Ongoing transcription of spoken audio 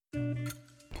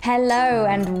Hello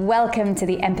and welcome to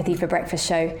the Empathy for Breakfast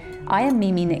show. I am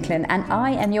Mimi Nicklin and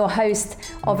I am your host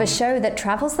of a show that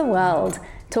travels the world,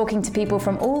 talking to people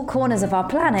from all corners of our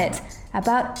planet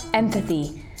about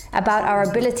empathy, about our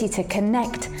ability to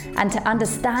connect and to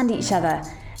understand each other,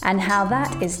 and how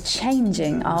that is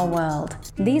changing our world.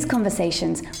 These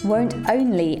conversations won't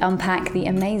only unpack the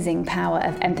amazing power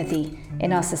of empathy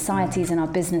in our societies and our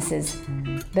businesses,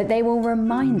 but they will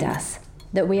remind us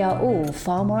that we are all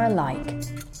far more alike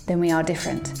than we are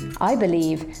different. I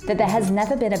believe that there has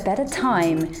never been a better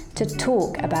time to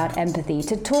talk about empathy,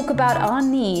 to talk about our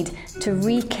need to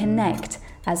reconnect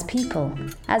as people,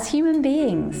 as human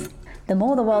beings. The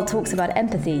more the world talks about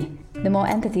empathy, the more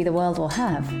empathy the world will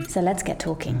have. So let's get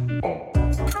talking.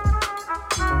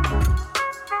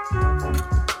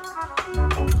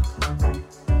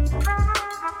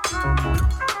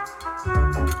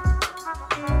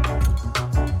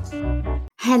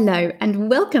 Hello and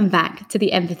welcome back to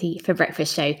the Empathy for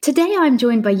Breakfast show. Today I'm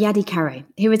joined by Yadira Caro,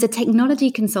 who is a technology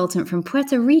consultant from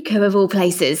Puerto Rico of all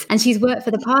places, and she's worked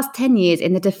for the past 10 years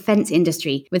in the defense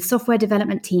industry with software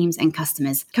development teams and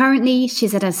customers. Currently,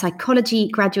 she's a psychology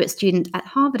graduate student at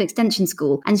Harvard Extension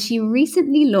School, and she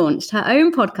recently launched her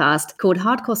own podcast called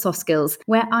Hardcore Soft Skills,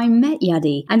 where I met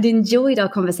Yadi and enjoyed our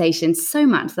conversation so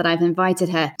much that I've invited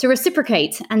her to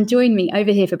reciprocate and join me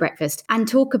over here for breakfast and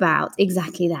talk about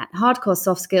exactly that, hardcore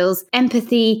soft skills,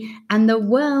 empathy, and the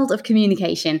world of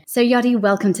communication. So Yadi,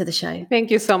 welcome to the show. Thank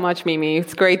you so much, Mimi.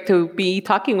 It's great to be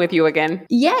talking with you again.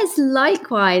 Yes,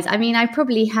 likewise. I mean, I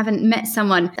probably haven't met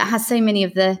someone that has so many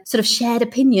of the sort of shared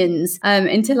opinions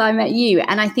until I met you.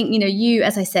 And I think, you,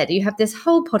 as I said, you have this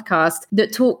whole podcast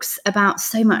that talks about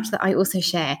so much that I also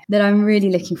share, that I'm really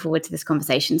looking forward to this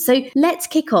conversation. So let's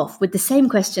kick off with the same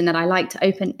question that I like to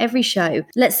open every show.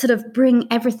 Let's sort of bring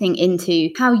everything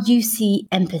into how you see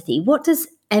empathy. What does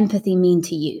empathy mean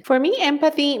to you? For me,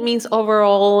 empathy means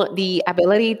overall the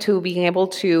ability to being able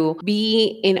to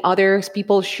be in other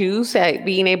people's shoes,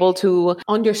 being able to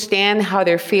understand how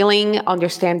they're feeling,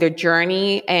 understand their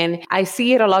journey. And I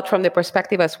see it a lot from the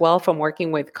perspective as well from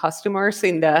working with customers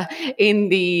in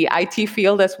the IT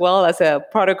field as well as a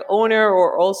product owner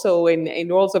or also in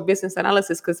roles of business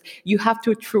analysis, because you have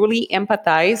to truly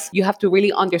empathize. You have to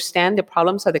really understand the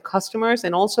problems of the customers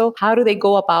and also how do they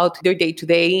go about their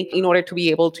day-to-day in order to be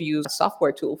able to use a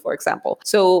software tool, for example.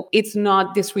 So it's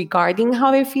not disregarding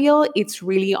how they feel. It's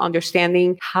really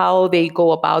understanding how they go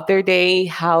about their day,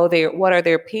 what are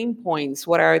their pain points,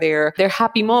 what are their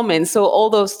happy moments. So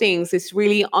all those things is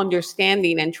really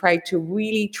understanding and try to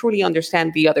really truly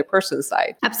understand the other person's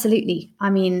side. Absolutely.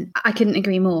 I mean, I couldn't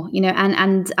agree more,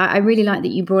 and I really like that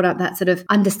you brought up that sort of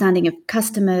understanding of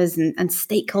customers and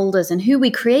stakeholders and who we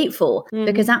create for,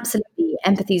 because absolutely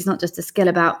empathy is not just a skill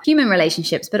about human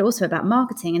relationships, but also about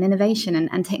marketing and innovation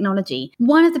and technology.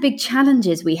 One of the big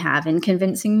challenges we have in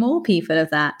convincing more people of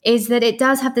that is that it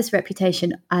does have this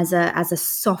reputation as a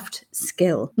soft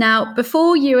skill. Now,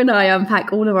 before you and I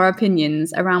unpack all of our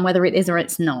opinions around whether it is or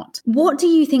it's not, what do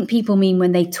you think people mean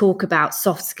when they talk about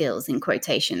soft skills in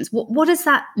quotations? What does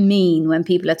that mean when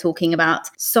people are talking about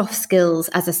soft skills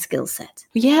as a skill set?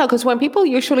 Yeah, because when people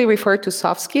usually refer to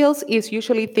soft skills, it's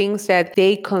usually things that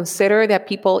they consider that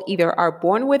people either are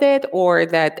born with it or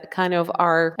that kind of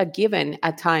are a given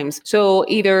at times. So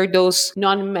either those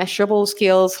non-measurable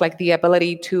skills like the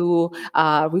ability to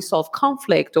resolve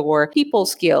conflict or people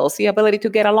skills, the ability to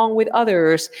get along with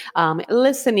others,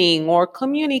 listening or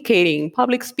communicating,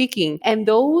 public speaking. And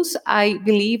those, I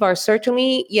believe, are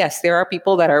certainly, yes, there are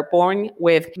people that are born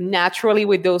naturally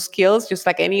with those skills, just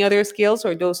like any other skills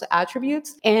or those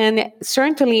attributes. And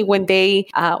certainly when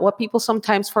what people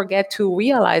sometimes forget to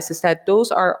realize is that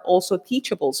those are also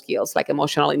teachable skills like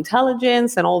emotional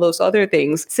intelligence and all those other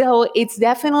things. So it's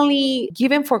definitely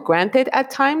given for granted at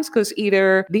times because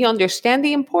either they understand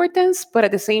the importance, but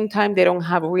at the same time, they don't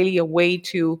have really a way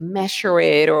to measure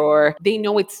it or they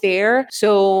know it's there.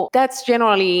 So that's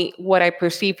generally what I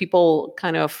perceive people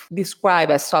kind of describe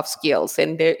as soft skills.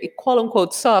 And they're quote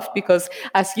unquote soft because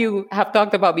as you have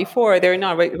talked about before, they're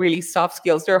not really soft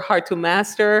skills. They're hard to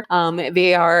master.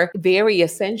 They are very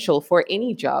essential for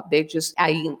any job.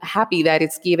 I'm happy that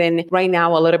it's given right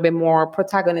now a little bit more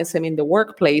protagonism in the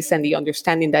workplace and the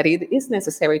understanding that it is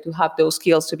necessary to have those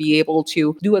skills to be able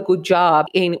to do a good job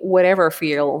in whatever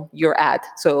field you're at.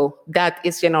 So that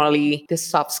is generally the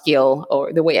soft skill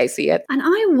or the way I see it. And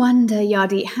I wonder,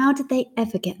 Yadi, how did they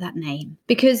ever get that name?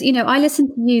 Because, I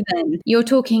listened to you then. You're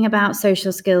talking about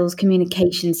social skills,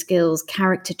 communication skills,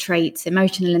 character traits,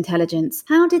 emotional intelligence.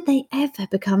 How did they ever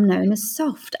become known as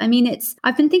soft? I mean,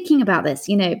 I've been thinking about this,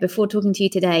 before talking to you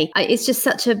today. It's just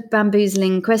such a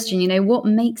bamboozling question, what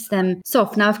makes them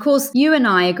soft? Now, of course, you and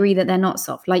I agree that they're not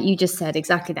soft. Like you just said,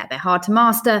 exactly that. They're hard to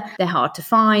master, they're hard to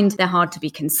find, they're hard to be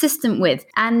consistent with.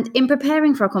 And in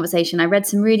preparing for our conversation, I read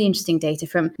some really interesting data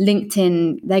from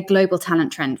LinkedIn, their global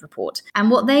talent trend report.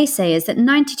 And what they say is that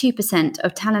 92%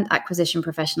 of talent acquisition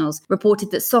professionals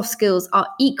reported that soft skills are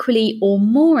equally or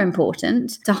more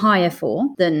important to hire for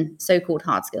than so-called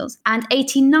hard skills. And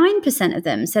 89% of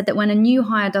them said that when a new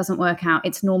hire doesn't work out,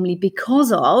 it's normally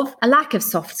because of a lack of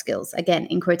soft skills. Again,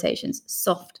 in quotations,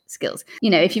 soft skills.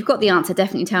 If you've got the answer,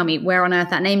 definitely tell me where on earth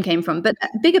that name came from. But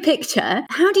bigger picture,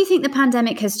 how do you think the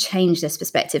pandemic has changed this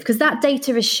perspective? Because that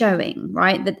data is showing,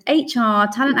 right, that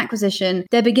HR, talent acquisition,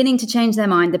 they're beginning to change their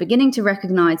mind. They're beginning to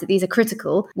recognize that these are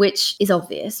critical, which is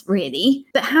obvious, really.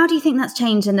 But how do you think that's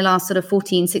changed in the last sort of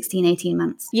 14, 16, 18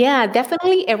 months? Yeah,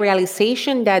 definitely a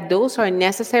realization that those are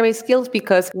necessary skills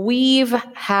because we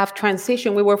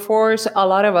were forced, a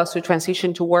lot of us, to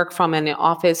transition to work from an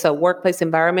office, a workplace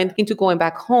environment into going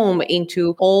back home,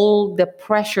 into all the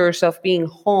pressures of being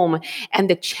home and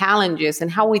the challenges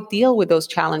and how we deal with those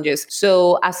challenges.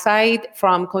 So aside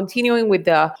from continuing with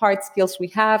the hard skills we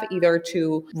have, either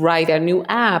to write a new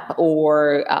app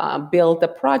or build a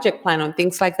project plan on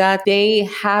things like that, they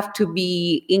have to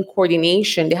be in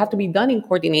coordination. They have to be done in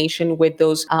coordination with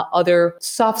those other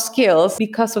soft skills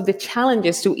because of the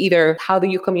challenges to either how do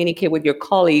you communicate with your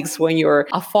colleagues when you're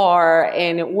afar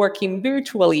and working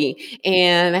virtually,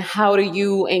 and how do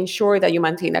you ensure that you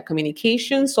maintain that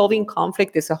communication. Solving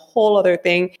conflict is a whole other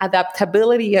thing.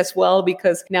 Adaptability as well,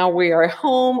 because now we are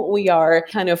home, we are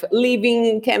kind of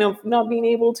living, kind of not being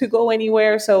able to go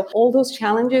anywhere. So all those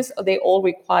challenges, they all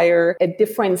require a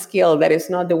different skill that is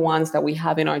not the ones that we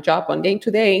have in our job on day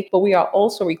to day, but we are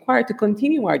also required to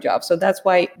continue our job. So that's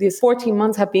why these 14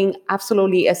 months have been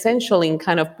absolutely essential in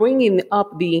kind of bringing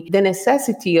up the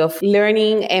necessity of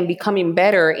learning and becoming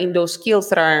better in those skills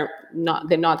that are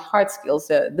they're not hard skills,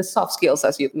 the soft skills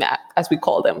as we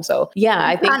call them. So yeah,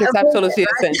 I think it's absolutely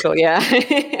essential. Yeah.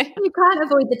 You can't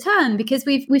avoid the term because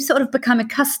we've sort of become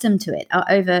accustomed to it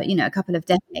over, a couple of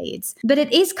decades. But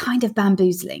it is kind of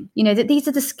bamboozling, that these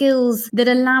are the skills that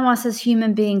allow us as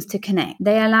human beings to connect.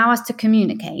 They allow us to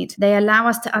communicate. They allow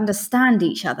us to understand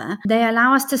each other. They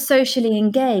allow us to socially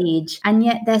engage. And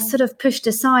yet they're sort of pushed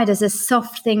aside as a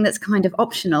soft thing that's kind of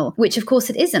optional, which of course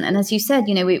it isn't. And as you said,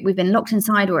 we've been locked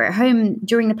inside, we're at home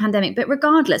during the pandemic. But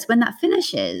regardless, when that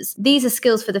finishes, these are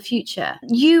skills for the future.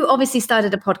 You obviously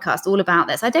started a podcast all about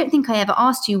this. I don't think I ever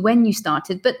asked you when you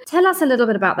started, but tell us a little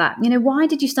bit about that. Why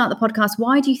did you start the podcast?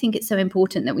 Why do you think it's so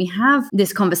important that we have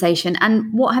this conversation?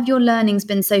 And what have your learnings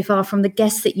been so far from the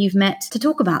guests that you've met to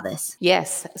talk about this?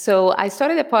 Yes. So I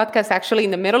started the podcast actually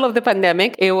in the middle of the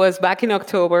pandemic. It was back in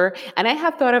October. And I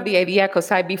have thought of the idea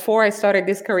because before I started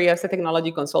this career as a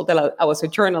technology consultant, I was a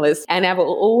journalist, and I've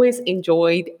always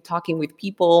enjoyed talking with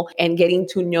people and getting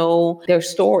to know their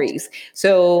stories.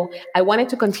 So I wanted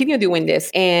to continue doing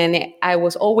this. And I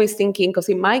was always thinking, because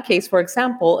in my case, for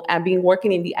example, I've been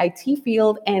working in the IT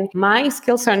field and my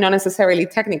skills are not necessarily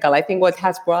technical. I think what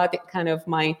has brought kind of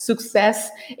my success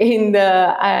in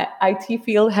the IT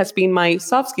field has been my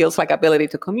soft skills, like ability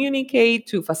to communicate,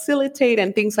 to facilitate,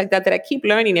 and things like that I keep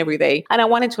learning every day. And I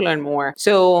wanted to learn more.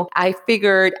 So I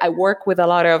figured I work with a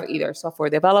lot of either software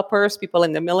developers, people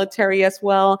in the military as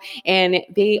well. And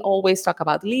they always talk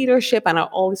about leadership and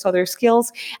all these other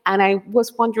skills. And I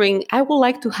was wondering, I would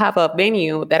like to have a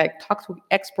venue that I talk to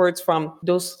experts from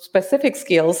those specific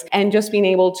skills and just being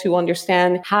able to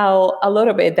understand how a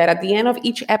little bit that at the end of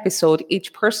each episode,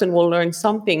 each person will learn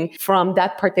something from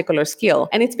that particular skill.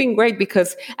 And it's been great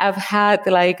because I've had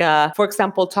for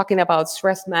example, talking about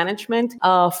stress management,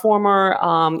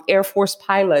 former Air Force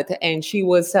pilot, and she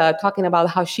was talking about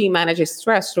how she manages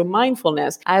stress through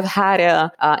mindfulness. I've had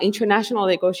a international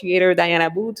negotiator, Diana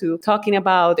Butu, talking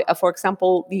about, for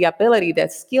example, the ability,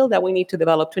 that skill that we need to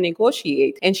develop to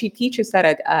negotiate. And she teaches that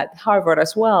at Harvard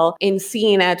as well, in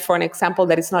seeing it for an example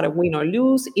that it's not a win or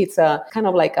lose. It's a kind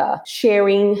of like a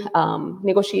sharing.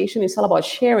 Negotiation is all about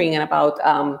sharing and about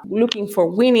looking for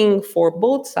winning for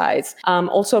both sides.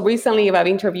 Also, recently I've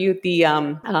interviewed the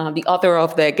author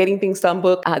of the Getting Things Done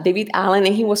book, David Allen,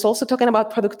 and he was also talking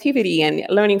about productivity and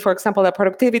learning, for example, that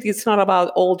productivity is not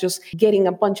about all just getting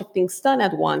a bunch of things done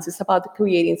at once. It's about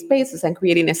creating spaces and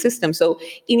creating a system. So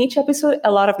in each episode,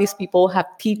 a lot of these people have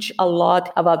teach a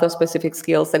lot about those specific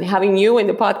skills, and having you in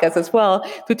the podcast as well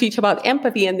to teach about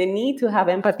empathy and the need to have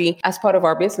empathy as part of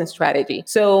our business strategy.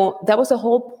 So that was the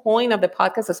whole point of the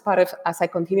podcast as I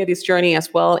continue this journey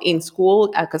as well in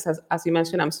school, because as you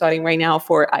mentioned, I'm studying right now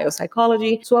for IO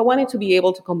psychology. So I wanted to be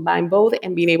able to combine both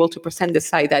and being able to present the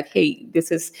side that, hey,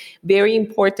 this is very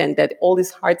important, that all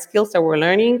these hard skills that we're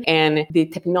learning and the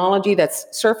the technology that's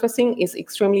surfacing, is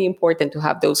extremely important to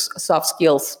have those soft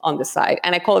skills on the side.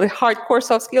 And I call it hardcore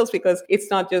soft skills because it's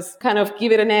not just kind of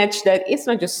give it an edge, that it's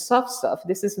not just soft stuff.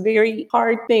 This is very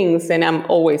hard things. And I'm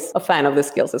always a fan of the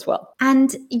skills as well.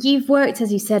 And you've worked,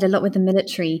 as you said, a lot with the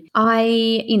military.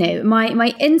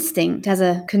 My instinct as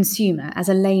a consumer, as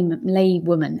a lay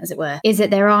woman, as it were, is that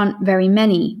there aren't very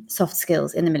many soft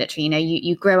skills in the military.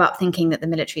 You grow up thinking that the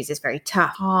military is this very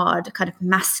tough, hard, kind of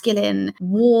masculine,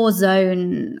 war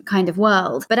zone kind of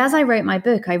world. But as I wrote my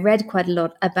book, I read quite a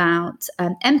lot about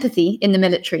empathy in the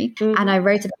military. And I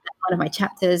wrote about one of my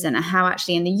chapters and how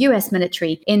actually in the US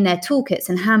military, in their toolkits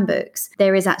and handbooks,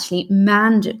 there is actually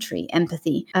mandatory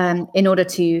empathy in order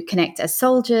to connect as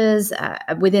soldiers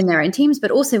within their own teams,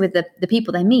 but also with the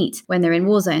people they meet when they're in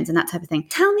war zones and that type of thing.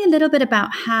 Tell me a little bit about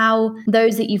how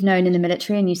those that you've known in the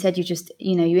military, and you said you just,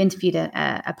 you interviewed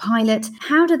a pilot.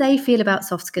 How do they feel about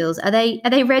soft skills? Are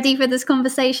they ready for this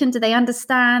conversation? Do they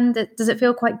understand? Does it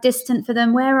feel quite distant for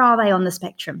them? Where are they on the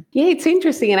spectrum? Yeah, it's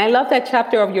interesting. And I love that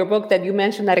chapter of your book that you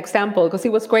mentioned that example, because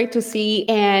it was great to see.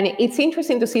 And it's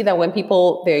interesting to see that when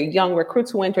the young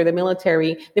recruits who enter the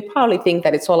military, they probably think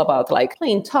that it's all about like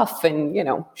playing tough and,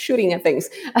 shooting at things.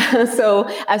 So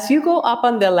as you go up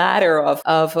on the ladder of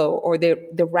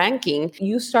the ranking,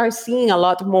 you start seeing a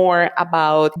lot more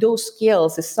about those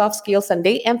skills, the soft skills, and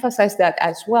they emphasize that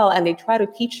as well. And they try to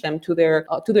teach them to their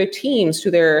teams,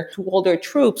 to all their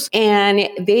troops. And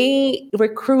they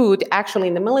recruit actually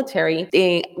in the military.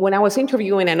 When I was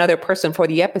interviewing another person for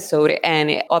the episode,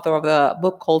 and author of the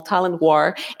book called Talent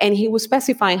War, and he was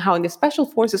specifying how in the special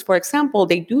forces, for example,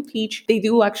 they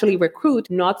do actually recruit,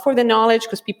 not for the knowledge,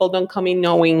 because people don't come in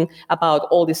knowing about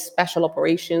all these special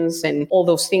operations and all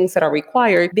those things that are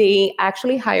required. They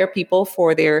actually hire people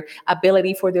for their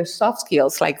ability, for their soft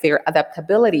skills, like their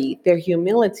adaptability, their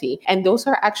humility. And those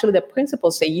are actually the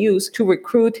principles they use to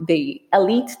recruit the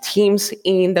elite teams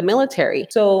in the military.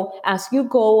 So as you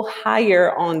go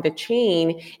higher on the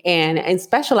chain and in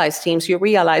specialized teams, you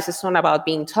realize it's not about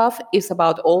being tough, it's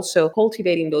about also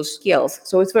cultivating those skills.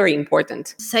 So it's very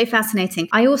important. So fascinating.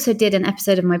 I also did an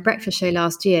episode of my breakfast show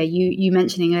last year, you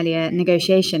mentioning earlier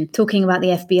negotiation, talking about the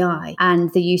FBI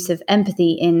and the use of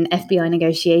empathy in FBI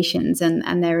negotiations.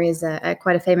 And there is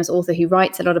quite a famous author who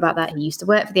writes a lot about that. He used to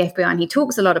work for the FBI and he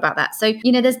talks a lot about that. So,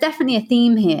 there's definitely a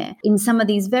theme here in some of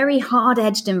these very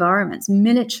hard-edged environments,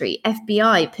 military,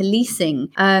 FBI, policing,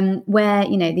 where,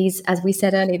 these, as we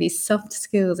said earlier, these soft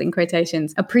skills in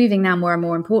quotations are proving now more and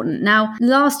more important. Now,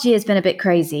 last year's been a bit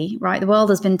crazy, right? The world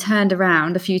has been turned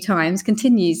around a few times,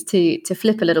 continues to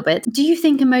flip a little bit. Do you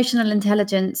think emotional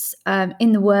intelligence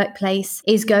in the workplace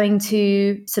is going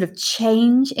to sort of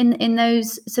change in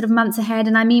those sort of months ahead?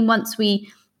 And I mean, once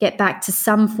we get back to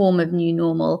some form of new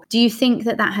normal, do you think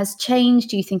that has changed?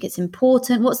 Do you think it's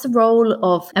important? What's the role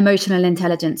of emotional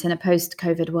intelligence in a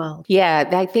post-COVID world? Yeah,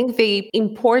 I think the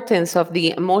importance of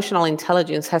the emotional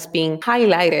intelligence has been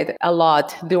highlighted a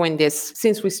lot during this,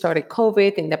 since we started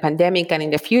COVID, in the pandemic, and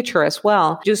in the future as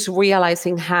well. Just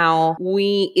realizing how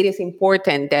it is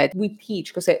important that we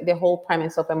teach, because the whole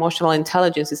premise of emotional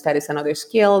intelligence is that it's another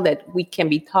skill that we can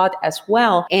be taught as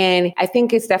well. And I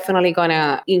think it's definitely going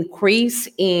to increase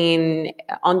in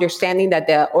understanding that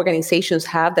the organizations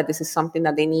have, that this is something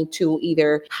that they need to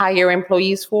either hire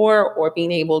employees for, or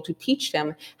being able to teach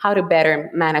them how to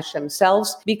better manage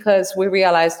themselves, because we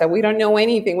realize that we don't know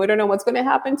anything. We don't know what's going to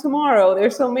happen tomorrow.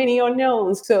 There's so many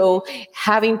unknowns. So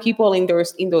having people in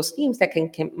those teams that can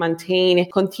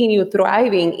continue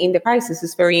thriving in the crisis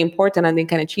is very important, and they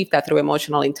can achieve that through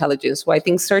emotional intelligence. So I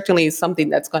think certainly it's something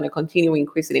that's going to continue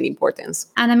increasing in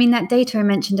importance. And I mean, that data I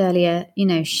mentioned earlier,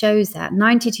 shows that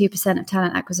 92% of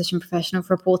talent acquisition professionals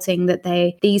reporting that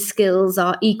these skills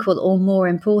are equal or more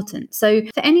important. So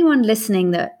for anyone listening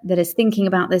that is thinking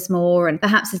about this more and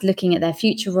perhaps is looking at their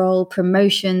future role,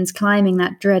 promotions, climbing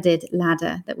that dreaded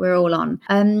ladder that we're all on,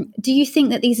 do you think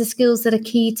that these are skills that are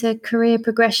key to career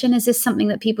progression? Is this something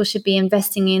that people should be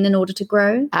investing in order to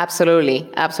grow? Absolutely.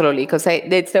 Because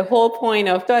it's the whole point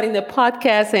of starting the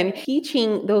podcast and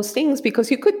teaching those things,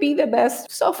 because you could be the best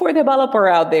software developer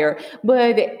out there,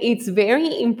 but it's very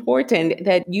important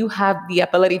that you have the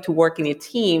ability to work in a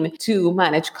team, to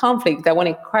manage conflict, that when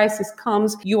a crisis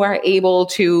comes, you are able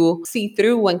to see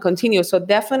through and continue. So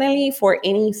definitely for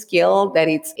any skill that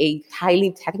it's a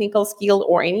highly technical skill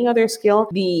or any other skill,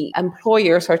 the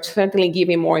employers are certainly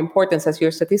giving more importance, as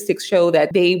your statistics show,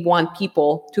 that they want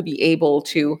people to be able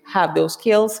to have those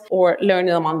skills or learn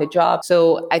them on the job.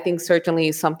 So I think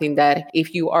certainly something that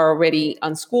if you are already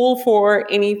on school for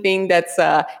anything that's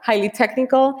highly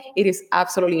technical, it is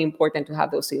absolutely important to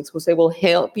have those things because they will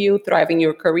help you thrive in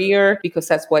your career because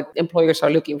that's what employers are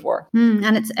looking for.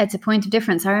 And it's a point of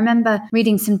difference. I remember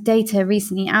reading some data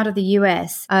recently out of the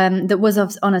US that was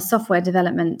on a software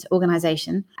development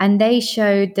organization. And they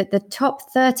showed that the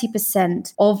top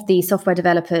 30% of the software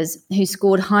developers who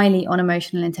scored highly on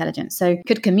emotional intelligence, so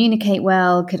could communicate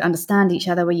well, could understand each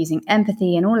other, were using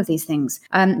empathy and all of these things,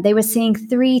 they were seeing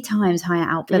 3 times higher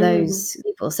out for those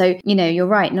people. So, you're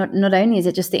right. Not only is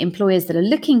it just the employers that are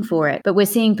looking for it, but we're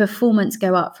seeing performance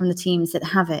go up from the teams that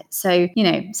have it. So,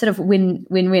 sort of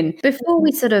win-win. Before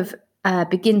we sort of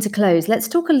begin to close, let's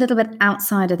talk a little bit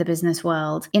outside of the business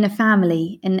world. In a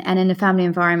family and in a family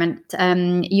environment,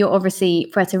 you're obviously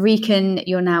Puerto Rican,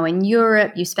 you're now in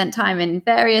Europe, you spent time in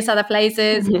various other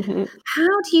places.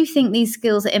 How do you think these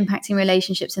skills are impacting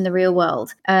relationships in the real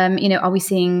world? Are we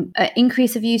seeing an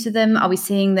increase of use of them? Are we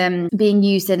seeing them being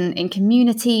used in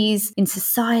communities, in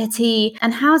society?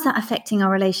 And how is that affecting our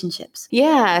relationships?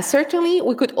 Yeah, certainly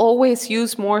we could always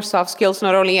use more soft skills,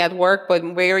 not only at work, but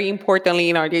very importantly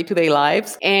in our day-to-day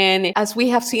lives. And as we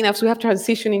have seen, as we have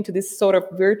transitioned into this sort of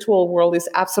virtual world, it's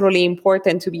absolutely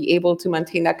important to be able to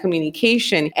maintain that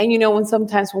communication. And when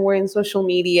sometimes when we're in social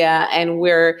media and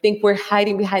think we're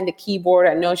hiding behind the keyboard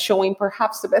and not showing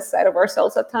perhaps the best side of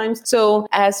ourselves at times. So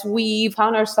as we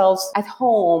found ourselves at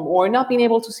home or not being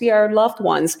able to see our loved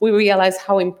ones, we realize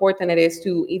how important it is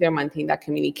to either maintain that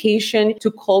communication, to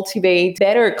cultivate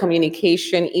better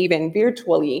communication, even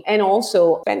virtually, and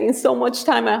also spending so much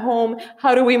time at home.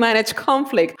 How do we manage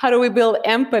conflict? How do we build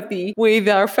empathy with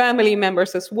our family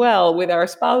members as well, with our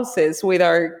spouses, with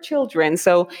our children?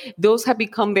 So those have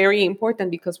become very important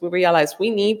because we realize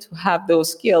we need to have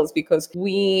those skills because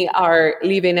we are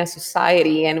living a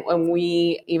society. And when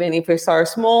even if it's our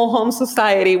small home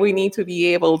society, we need to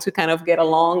be able to kind of get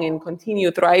along and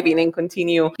continue thriving and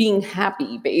continue being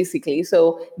happy, basically.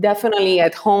 So definitely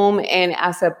at home and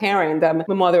as a parent, I'm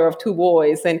a mother of 2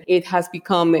 boys, and it has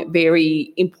become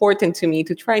very important to me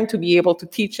to trying to be able to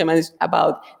teach them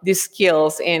about these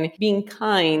skills and being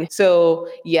kind. So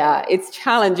yeah, it's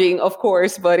challenging, of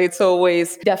course, but it's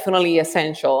always definitely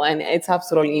essential and it's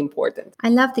absolutely important. I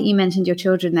love that you mentioned your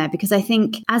children there because I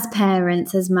think as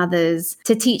parents, as mothers,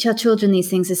 to teach our children these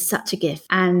things is such a gift.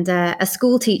 And a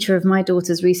school teacher of my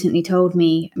daughter's recently told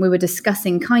me, we were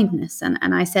discussing kindness. And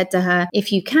I said to her,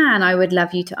 if you can, I would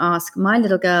love you to ask my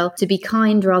little girl to be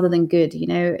kind rather than good.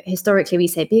 Historically we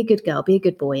say, be a good girl, be a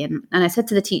good boy. And I said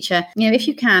to the teacher, if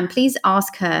you can, please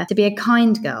ask her to be a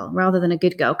kind girl rather than a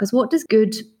good girl. Because what does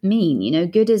good mean?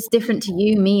 Good is different to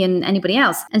you, me, and anybody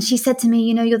else. And she said to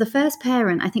me, you're the first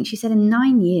parent, I think she said in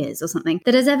 9 years or something,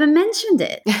 that has ever mentioned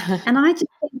it. And I just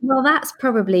think, well, that's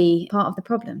probably part of the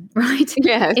problem, right?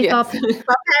 If our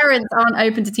parents aren't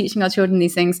open to teaching our children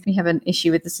these things, we have an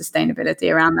issue with the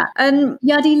sustainability around that.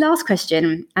 Yadi, last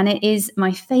question, and it is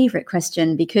my favorite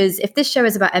question because if this show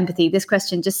is about empathy, this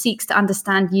question just seeks to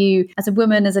understand you as a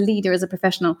woman, as a leader, as a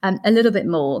professional, a little bit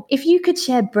more. If you could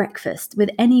share breakfast with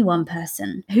any one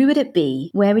person, who would it be?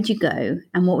 Where would you go?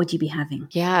 And what would you be having?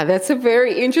 Yeah, that's a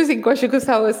very interesting question because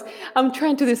I'm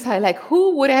trying to decide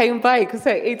who would I invite because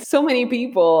it's so many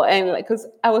people. And because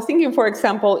I was thinking, for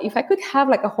example, if I could have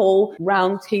a whole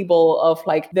round table of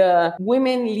the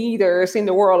women leaders in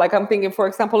the world, I'm thinking, for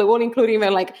example, it won't include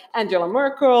even Angela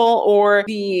Merkel or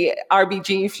the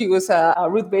RBG if she was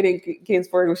Ruth Bader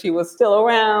Ginsburg if she was still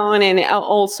around, and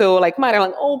also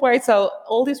Madeleine Albright. So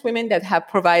all these women that have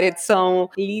provided some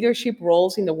leadership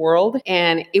roles in the world,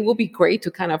 and it will be great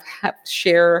to kind of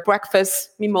share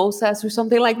breakfast mimosas or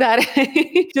something like that,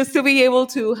 just to be able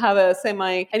to have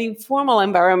an informal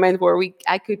environment where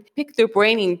I could pick their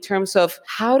brain in terms of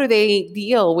how do they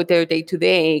deal with their day to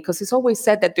day, because it's always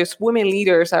said that there's women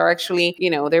leaders are actually,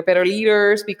 they're better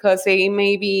leaders because they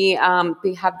maybe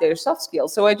they have their soft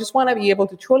skills. So I just want to be able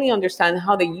to truly understand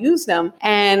how they use them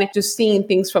and just seeing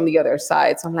things from the other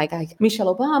side. So I'm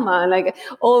Michelle Obama,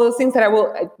 all those things that I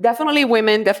will definitely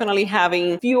women, definitely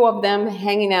having few of them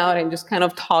hanging out and just kind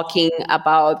of talking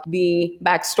about the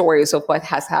backstories of what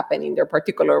has happened in their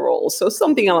particular roles. So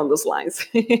something along those lines.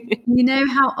 You know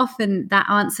how often that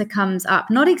answer comes up?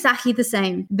 Not exactly the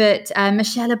same, but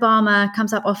Michelle Obama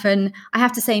comes up often. I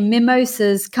have to say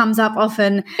mimosas comes up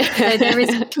often. So there is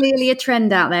clearly a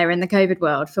trend out there in the COVID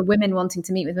world for women wanting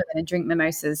to meet with women and drink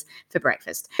mimosas for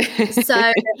breakfast. So So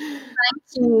thank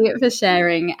you for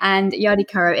sharing. And Yadira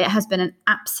Caro, it has been an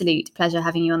absolute pleasure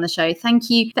having you on the show. Thank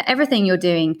you for everything you're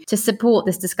doing to support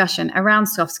this discussion around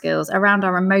soft skills, around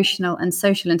our emotional and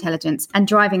social intelligence, and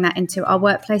driving that into our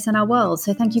workplace and our world.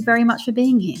 So thank you very much for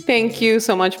being here. Thank you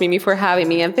so much, Mimi, for having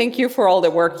me. And thank you for all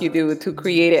the work you do to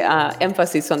create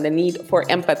emphasis on the need for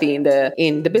empathy in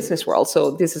the business world.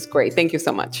 So this is great. Thank you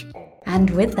so much. And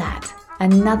with that,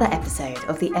 another episode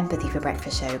of the Empathy for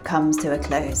Breakfast show comes to a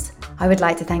close. I would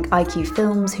like to thank IQ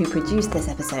Films, who produced this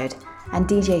episode, and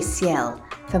DJ Ciel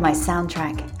for my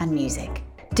soundtrack and music.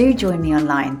 Do join me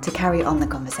online to carry on the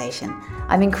conversation.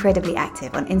 I'm incredibly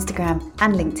active on Instagram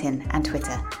and LinkedIn and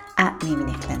Twitter at Mimi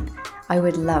Nicklin. I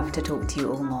would love to talk to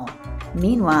you all more.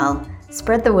 Meanwhile,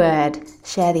 spread the word,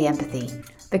 share the empathy,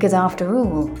 because after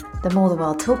all, the more the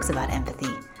world talks about empathy,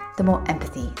 the more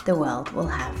empathy the world will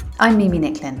have. I'm Mimi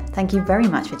Nicklin. Thank you very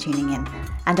much for tuning in,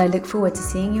 and I look forward to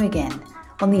seeing you again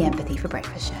on the Empathy for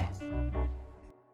Breakfast show.